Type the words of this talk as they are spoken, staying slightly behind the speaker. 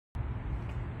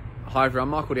Hi everyone,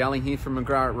 Michael Dowling here from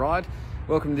McGrath at Ryde.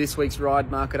 Welcome to this week's Ryde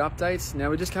Market Updates. Now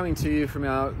we're just coming to you from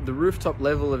the rooftop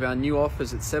level of our new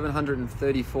office at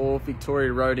 734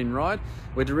 Victoria Road in Ryde.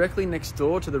 We're directly next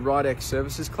door to the Ryde X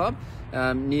Services Club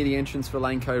near the entrance for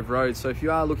Lane Cove Road. So if you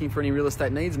are looking for any real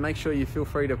estate needs, make sure you feel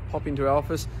free to pop into our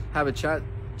office, have a chat,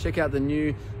 check out the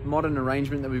new modern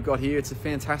arrangement that we've got here. It's a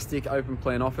fantastic open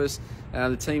plan office.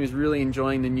 The team is really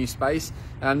enjoying the new space.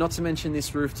 Not to mention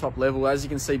this rooftop level. As you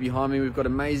can see behind me, we've got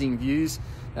amazing views.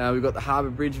 We've got the Harbour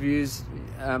Bridge views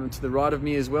to the right of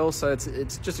me as well. So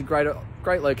it's just a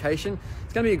great location.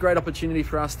 It's going to be a great opportunity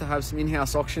for us to have some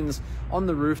in-house auctions on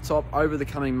the rooftop over the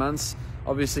coming months.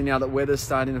 Obviously now that weather's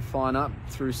starting to fine up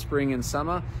through spring and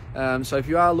summer. So if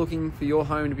you are looking for your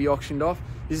home to be auctioned off,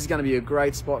 this is going to be a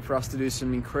great spot for us to do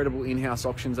some incredible in-house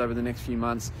auctions over the next few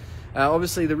months.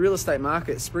 Obviously the real estate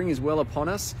market, spring is well upon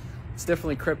us. It's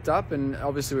definitely crept up, and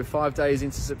obviously we're 5 days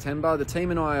into September. The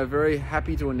team and I are very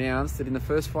happy to announce that in the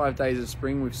first 5 days of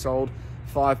spring we've sold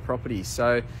 5 properties.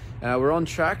 So we're on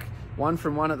track, 1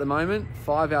 from 1 at the moment,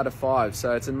 5 out of 5.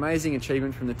 So it's an amazing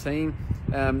achievement from the team.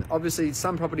 Obviously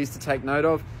some properties to take note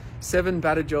of. 7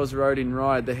 Badgerjos Road in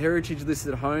Ryde, the heritage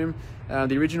listed home,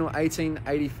 the original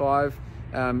 1885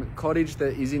 cottage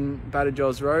that is in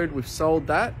Badgerjos Road. We've sold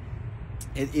that.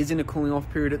 It is in a cooling off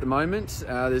period at the moment.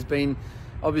 There's been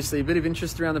obviously a bit of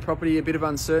interest around the property, a bit of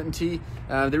uncertainty.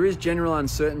 There is general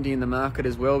uncertainty in the market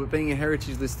as well, but being a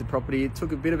heritage listed property, it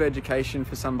took a bit of education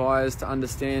for some buyers to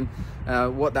understand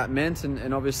what that meant,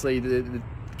 and obviously the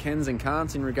cans and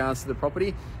can'ts in regards to the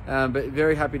property. But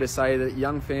very happy to say that a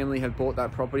young family have bought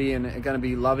that property and are going to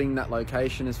be loving that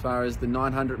location as far as the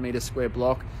 900 metre square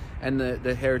block and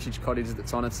the heritage cottage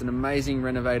that's on. It's an amazing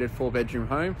renovated 4-bedroom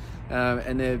home,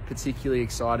 and they're particularly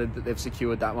excited that they've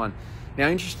secured that one. Now,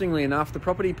 interestingly enough, the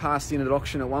property passed in at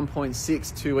auction at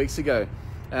 1.6 2 weeks ago.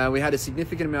 We had a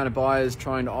significant amount of buyers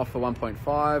trying to offer 1.5,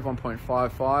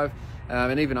 1.55,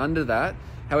 and even under that.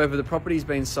 However, the property's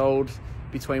been sold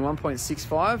between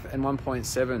 1.65 and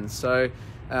 1.7. So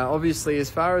obviously,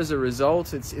 as far as a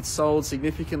result, it's sold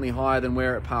significantly higher than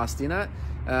where it passed in at.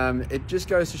 It just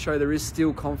goes to show there is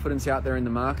still confidence out there in the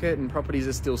market and properties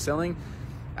are still selling.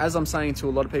 As I'm saying to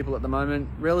a lot of people at the moment,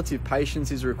 relative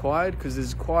patience is required because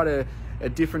there's quite a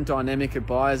different dynamic of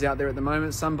buyers out there at the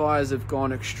moment. Some buyers have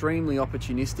gone extremely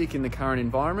opportunistic in the current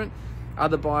environment.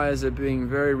 Other buyers are being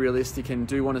very realistic and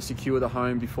do want to secure the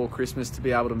home before Christmas to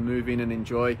be able to move in and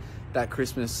enjoy that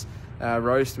Christmas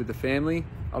roast with the family.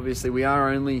 Obviously, we are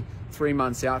only 3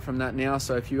 months out from that now,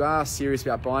 so if you are serious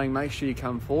about buying, make sure you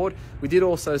come forward. We did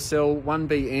also sell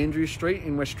 1B Andrew Street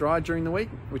in West Ryde during the week,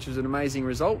 which was an amazing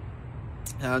result.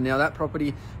 Now that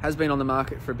property has been on the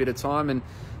market for a bit of time, and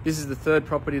this is the third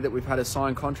property that we've had a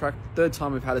signed contract. Third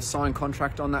time we've had a signed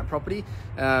contract on that property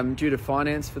due to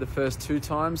finance for the first 2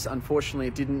 times. Unfortunately,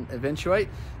 it didn't eventuate,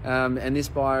 and this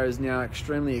buyer is now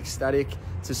extremely ecstatic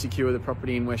to secure the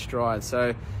property in West Ryde.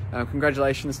 So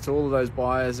congratulations to all of those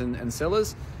buyers and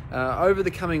sellers. Over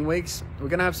the coming weeks, we're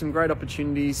going to have some great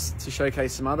opportunities to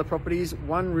showcase some other properties.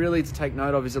 One really to take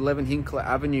note of is 11 Hinkler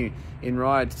Avenue in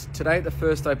Ryde. Today at the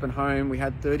first open home, we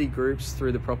had 30 groups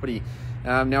through the property.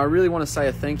 Now I really want to say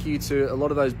a thank you to a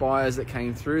lot of those buyers that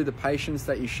came through, the patience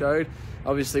that you showed.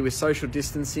 Obviously with social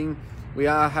distancing, we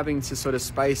are having to sort of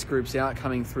space groups out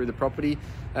coming through the property.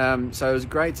 So it was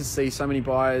great to see so many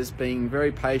buyers being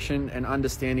very patient and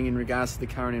understanding in regards to the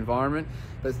current environment.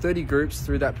 But 30 groups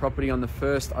through that property on the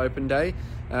first open day.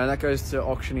 That goes to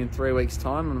auction in 3 weeks'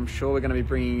 time, and I'm sure we're going to be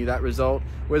bringing you that result,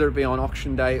 whether it be on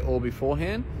auction day or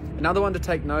beforehand. Another one to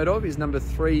take note of is number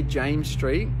 3 James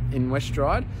Street in West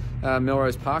Ryde,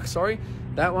 Melrose Park, sorry.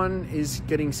 That one is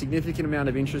getting significant amount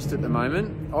of interest at the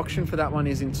moment. Auction for that one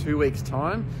is in 2 weeks'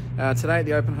 time. Today at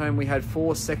the open home, we had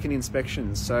 4 second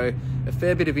inspections, so a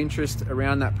fair bit of interest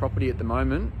around that property at the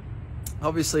moment.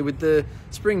 Obviously, with the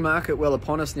spring market well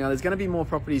upon us now, there's going to be more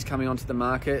properties coming onto the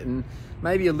market and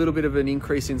maybe a little bit of an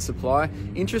increase in supply.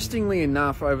 Interestingly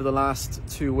enough, over the last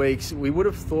 2 weeks, we would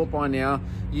have thought by now,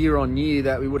 year on year,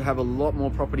 that we would have a lot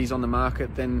more properties on the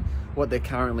market than what there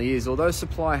currently is. Although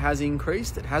supply has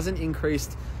increased, it hasn't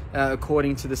increased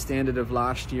according to the standard of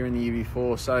last year and the year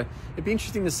before. So it'd be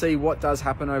interesting to see what does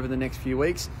happen over the next few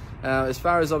weeks. As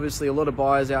far as obviously a lot of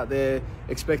buyers out there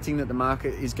expecting that the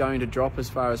market is going to drop as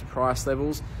far as price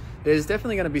levels, there's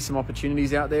definitely going to be some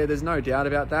opportunities out there. There's no doubt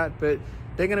about that, but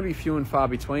they're going to be few and far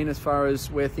between as far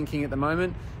as we're thinking at the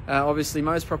moment. Obviously,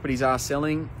 most properties are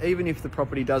selling, even if the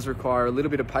property does require a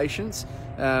little bit of patience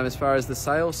as far as the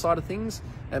sales side of things.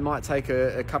 It might take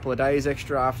a couple of days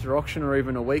extra after auction, or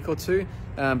even a week or two,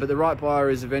 but the right buyer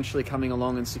is eventually coming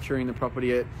along and securing the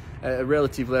property at a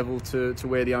relative level to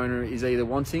where the owner is either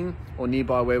wanting or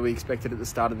nearby where we expected at the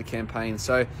start of the campaign.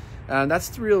 So that's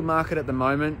the real market at the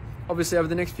moment. Obviously, over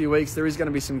the next few weeks, there is going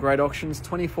to be some great auctions.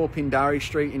 24 Pindari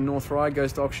Street in North Ryde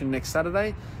goes to auction next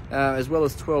Saturday, as well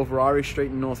as 12 Ryde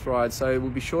Street in North Ryde. So we'll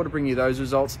be sure to bring you those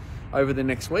results over the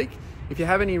next week. If you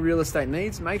have any real estate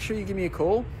needs, make sure you give me a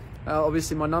call.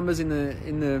 Obviously, my number's in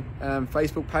the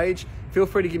Facebook page. Feel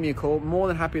free to give me a call. More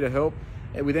than happy to help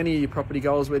with any of your property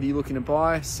goals, whether you're looking to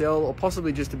buy, sell, or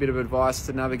possibly just a bit of advice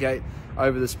to navigate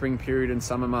over the spring period and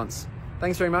summer months.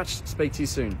 Thanks very much. Speak to you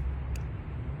soon.